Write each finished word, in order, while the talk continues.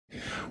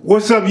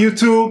What's up,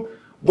 YouTube?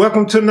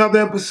 Welcome to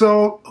another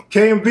episode of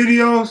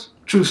kevmacvideos,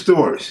 True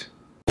Stories.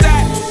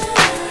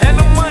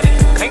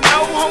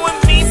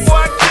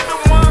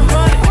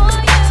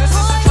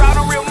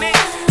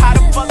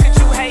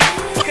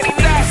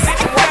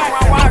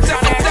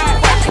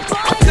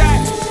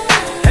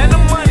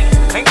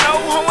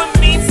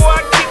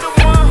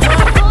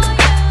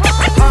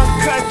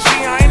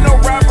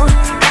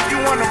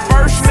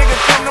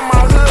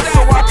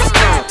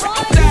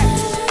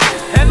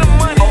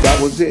 That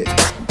was it.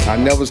 I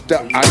never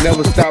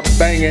stopped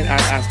banging.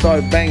 I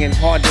started banging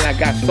hard, then I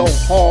got so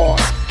hard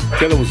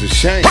till it was a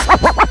shame.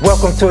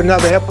 Welcome to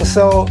another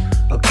episode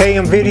of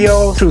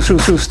kevmacvideos,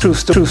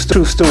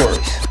 True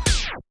Stories.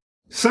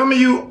 Some of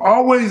you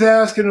always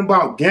asking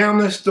about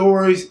gambling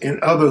stories in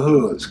other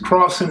hoods,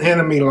 crossing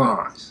enemy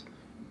lines.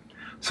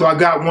 So I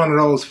got one of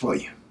those for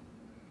you.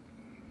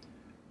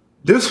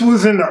 This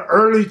was in the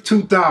early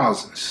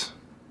 2000s.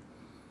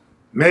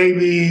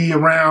 Maybe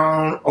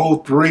around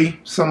 03,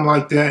 something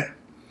like that.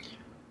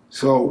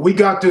 So we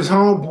got this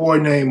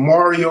homeboy named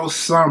Mario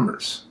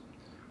Summers.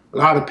 A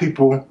lot of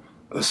people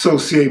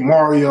associate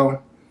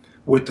Mario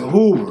with the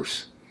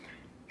Hoovers.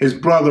 His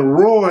brother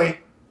Roy,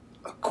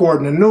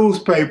 according to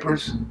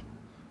newspapers,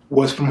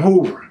 was from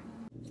Hoover.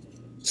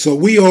 So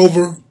we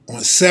over on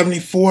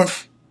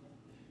 74th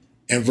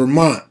and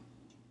Vermont.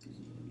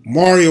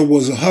 Mario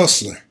was a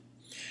hustler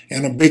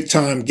and a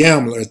big-time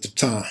gambler at the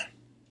time.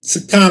 It's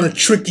a kind of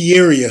tricky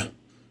area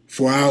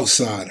for an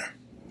outsider.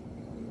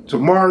 So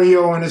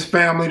Mario and his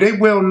family, they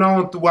well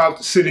known throughout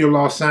the city of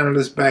Los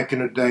Angeles back in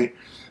the day.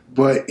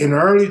 But in the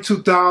early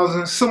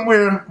 2000s,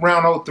 somewhere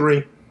around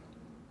 03,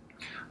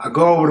 I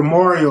go over to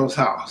Mario's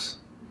house.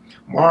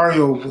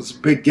 Mario was a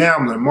big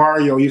gambler.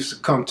 Mario used to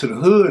come to the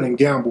hood and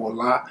gamble a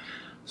lot.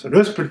 So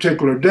this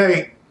particular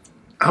day,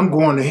 I'm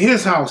going to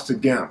his house to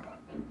gamble.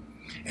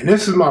 And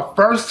this is my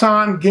first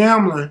time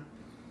gambling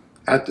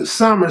at the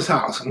Summers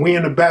house. And we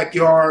in the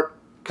backyard,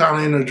 kind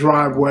of in the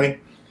driveway,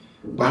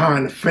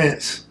 behind the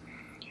fence.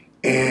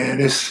 And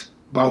it's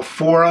about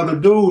 4 other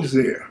dudes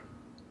there.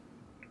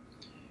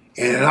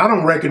 And I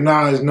don't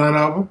recognize none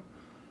of them.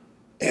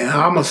 And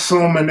I'm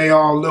assuming they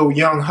all little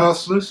young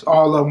hustlers.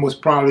 All of them was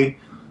probably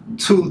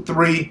 2,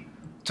 3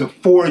 to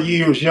 4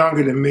 years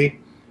younger than me.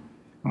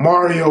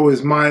 Mario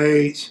is my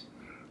age.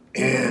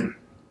 And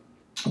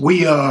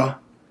we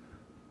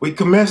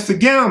commenced to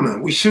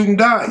gambling. We shooting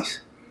dice.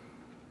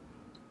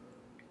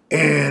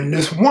 And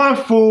this one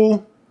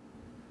fool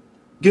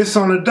gets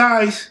on the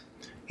dice.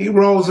 He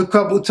rolls a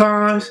couple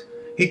times.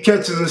 He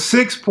catches a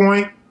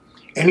 6-point,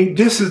 and he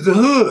disses the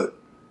hood.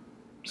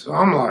 So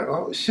I'm like,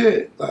 oh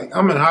shit, like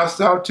I'm in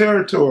hostile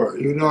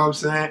territory. You know what I'm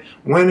saying?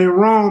 When in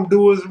Rome,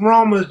 do as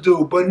Romans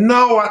do. But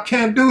no, I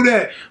can't do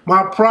that.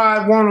 My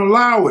pride won't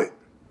allow it.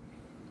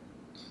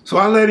 So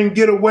I let him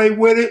get away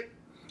with it.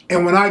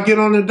 And when I get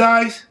on the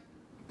dice,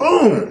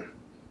 boom,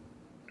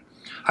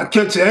 I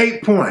catch an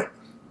 8-point.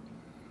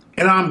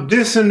 And I'm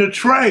dissing the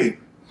trade.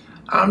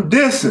 I'm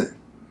dissing.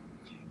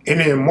 And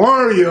then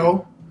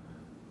Mario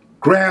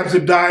grabs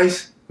the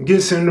dice,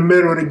 gets in the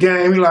middle of the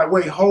game. He like,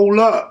 wait, hold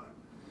up.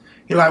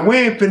 He like, we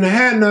ain't finna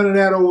have none of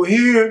that over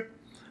here.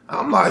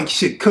 I'm like,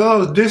 shit,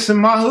 cuz dissing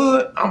my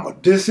hood, I'ma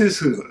diss his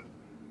hood.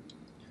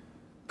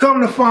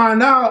 Come to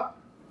find out,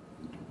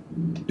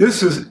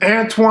 this is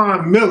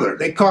Antoine Miller.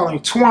 They call him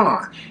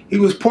Twon. He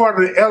was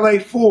part of the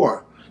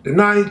LA4, the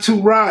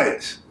 92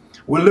 riots,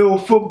 with Little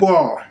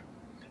Football,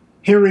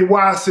 Henry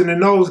Watson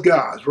and those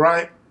guys,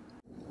 right?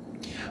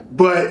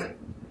 But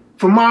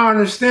from my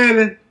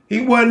understanding,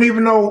 he wasn't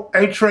even no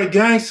A-Tray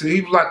gangster.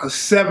 He was like a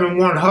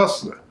 7-1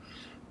 hustler.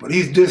 But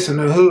he's dissing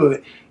the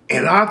hood.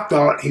 And I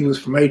thought he was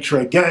from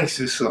A-Tray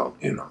gangster, so,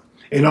 you know,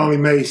 it only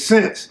made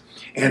sense.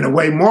 And the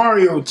way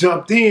Mario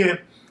jumped in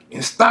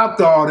and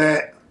stopped all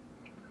that,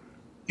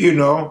 you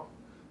know,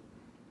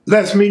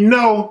 lets me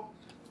know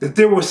that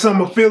there was some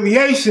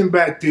affiliation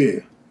back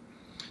there.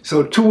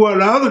 So 2 of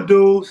the other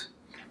dudes,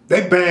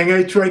 they bang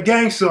A-Tray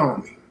gangster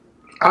on me.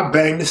 I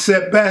bang the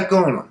set back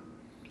on them.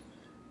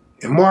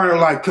 And Mario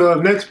like, cuz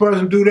next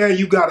person do that,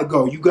 you gotta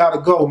go. You gotta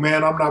go,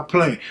 man. I'm not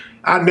playing.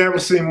 I never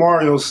seen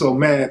Mario so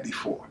mad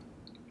before,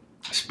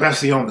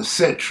 especially on the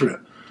set trip.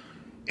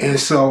 And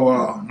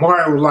so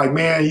Mario was like,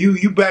 man,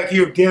 you back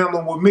here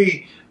gambling with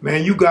me,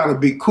 man, you gotta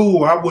be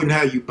cool. I wouldn't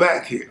have you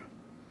back here.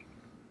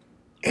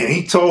 And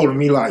he told him,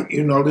 he like,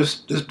 you know,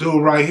 this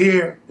dude right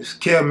here, this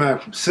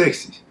Kevmac from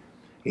 60s.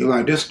 He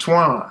like, this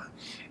Twon.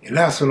 And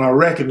that's when I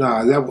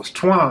recognized that was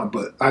Twon.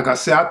 But like I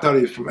said, I thought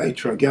he was from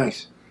A-Tray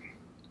gangster.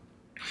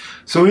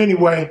 So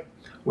anyway,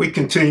 we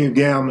continued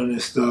gambling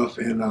and stuff,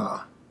 and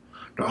the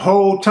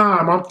whole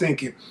time I'm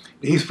thinking,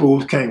 these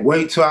fools can't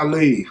wait till I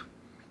leave.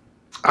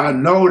 I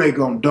know they're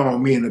gonna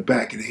dome me in the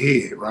back of the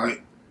head,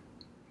 right?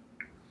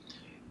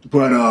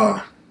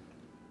 But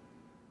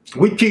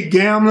we keep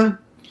gambling.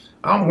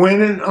 I'm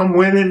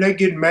winning. They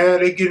get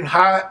mad, they getting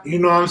hot, you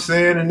know what I'm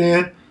saying? And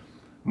then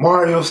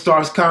Mario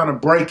starts kind of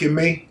breaking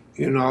me,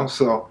 you know,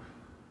 so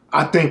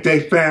I think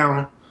they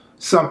found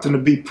something to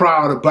be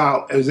proud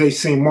about as they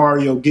seen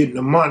Mario getting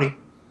the money.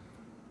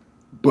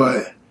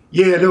 But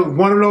yeah, there was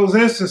one of those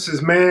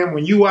instances, man,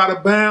 when you out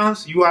of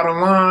bounds, you out of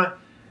line,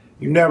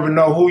 you never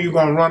know who you're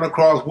gonna run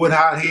across, what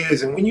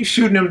hotheads, and when you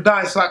shooting them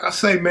dice, like I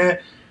say, man,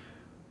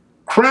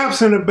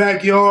 craps in the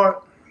backyard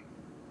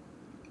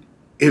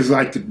is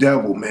like the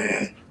devil,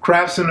 man.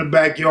 Craps in the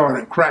backyard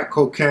and crack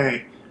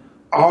cocaine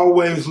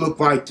always look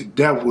like the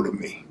devil to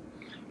me.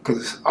 Because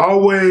it's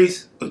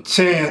always a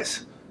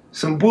chance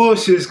some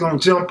bullshit's gonna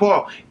jump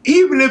off.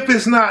 Even if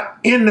it's not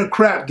in the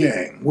crap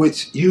game,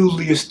 which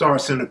usually it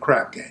starts in the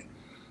crap game.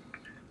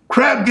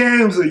 Crap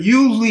games are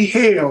usually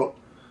held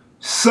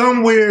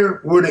somewhere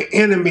where the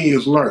enemy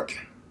is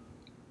lurking.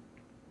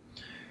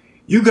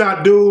 You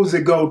got dudes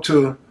that go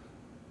to,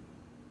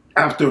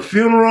 after a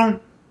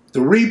funeral,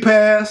 the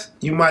repast,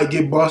 you might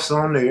get busted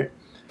on there.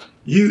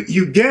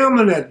 You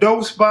gambling at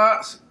dope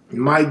spots, you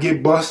might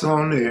get busted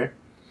on there.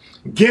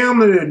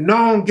 Gambling at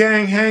known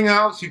gang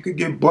hangouts, you could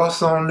get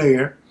busted on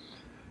there.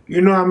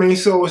 You know what I mean?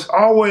 So it's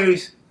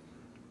always,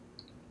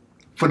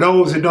 for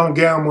those that don't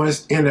gamble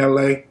in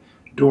LA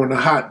during the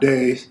hot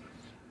days,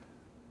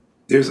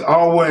 there's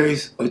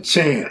always a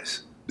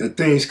chance that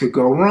things could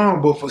go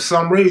wrong. But for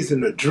some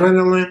reason, the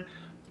adrenaline,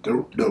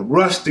 the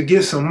rush to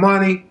get some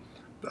money,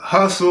 the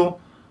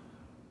hustle,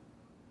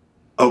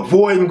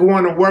 avoiding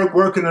going to work,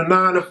 working a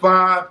 9 to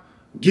 5,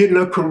 getting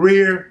a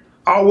career,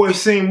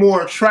 always seemed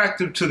more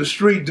attractive to the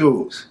street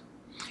dudes.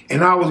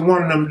 And I was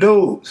one of them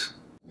dudes.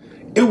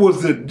 It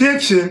was the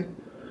addiction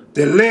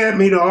that led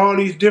me to all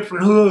these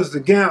different hoods to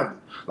gamble.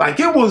 Like,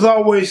 it was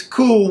always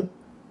cool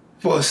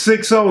for a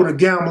 6-0 to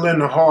gamble in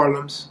the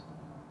Harlems,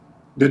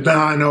 the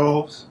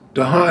Dinos,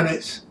 the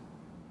Hundreds.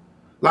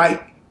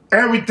 Like,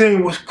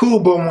 everything was cool,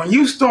 but when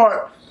you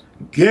start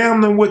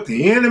gambling with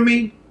the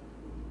enemy,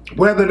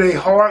 whether they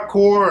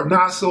hardcore or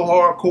not so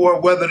hardcore,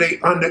 whether they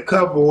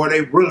undercover or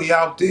they really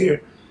out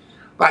there,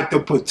 like, the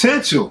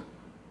potential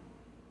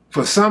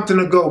for something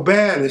to go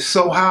bad is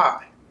so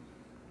high.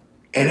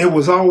 And it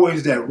was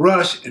always that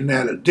rush and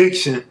that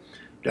addiction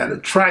that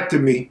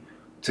attracted me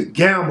to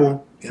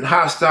gamble in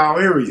hostile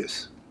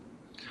areas.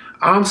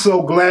 I'm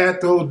so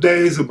glad those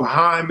days are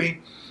behind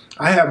me.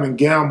 I haven't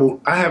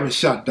gambled, I haven't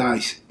shot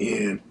dice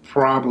in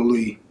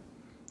probably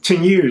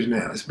 10 years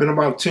now. It's been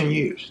about 10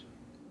 years.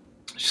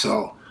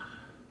 So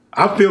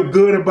I feel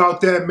good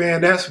about that,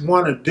 man. That's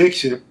one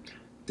addiction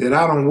that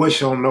I don't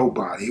wish on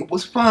nobody. It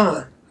was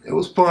fun. It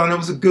was fun. It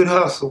was a good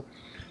hustle.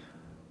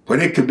 But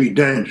it could be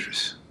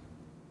dangerous.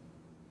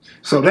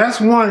 So that's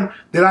one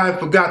that I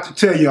forgot to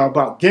tell y'all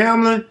about.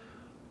 Gambling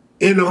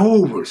in the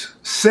Hoovers,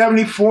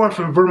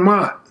 74th and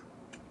Vermont,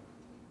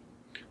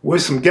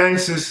 with some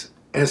gangsters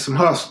and some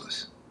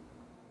hustlers.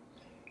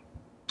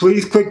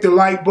 Please click the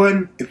like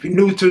button. If you're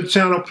new to the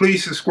channel,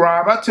 please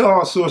subscribe. I tell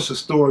all sorts of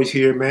stories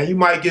here, man. You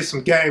might get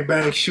some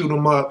gangbangs, shoot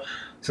them up,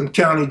 some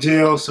county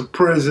jail, some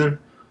prison,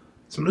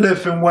 some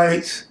lifting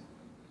weights,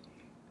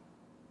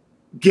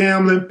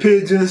 gambling,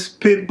 pigeons,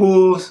 pit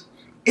bulls,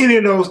 any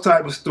of those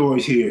type of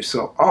stories here.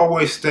 So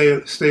always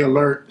stay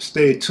alert,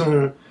 stay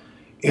tuned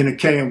in the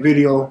KM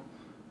Video,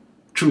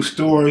 true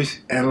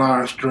stories and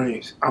live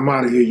streams. I'm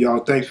out of here, y'all.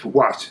 Thanks for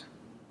watching.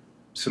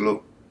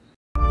 Salute.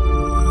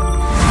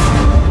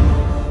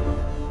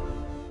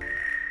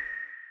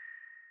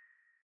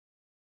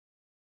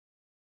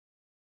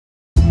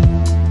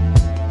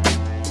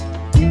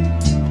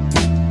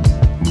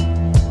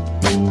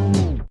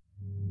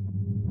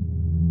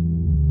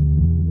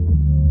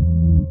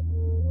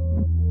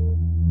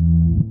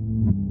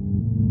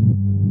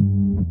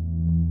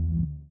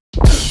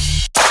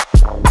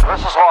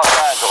 This is